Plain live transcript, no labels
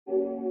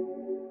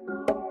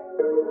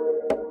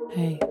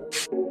Hey,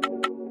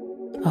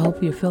 I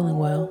hope you're feeling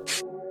well.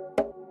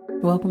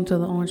 Welcome to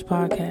the Orange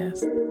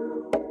Podcast.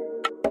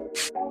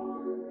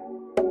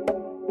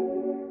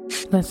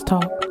 Let's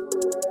talk.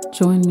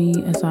 Join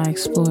me as I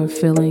explore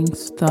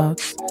feelings,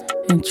 thoughts,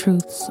 and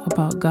truths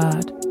about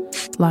God,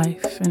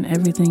 life, and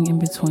everything in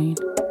between.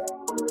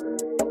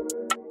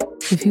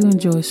 If you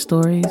enjoy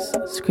stories,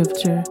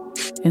 scripture,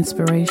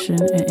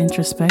 inspiration, and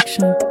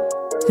introspection,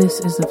 this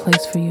is the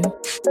place for you.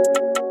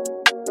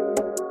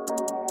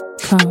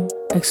 Come,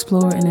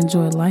 explore and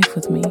enjoy life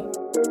with me.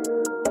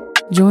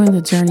 Join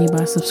the journey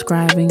by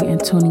subscribing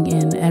and tuning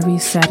in every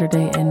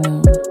Saturday at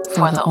noon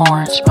for the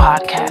Orange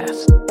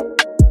Podcast.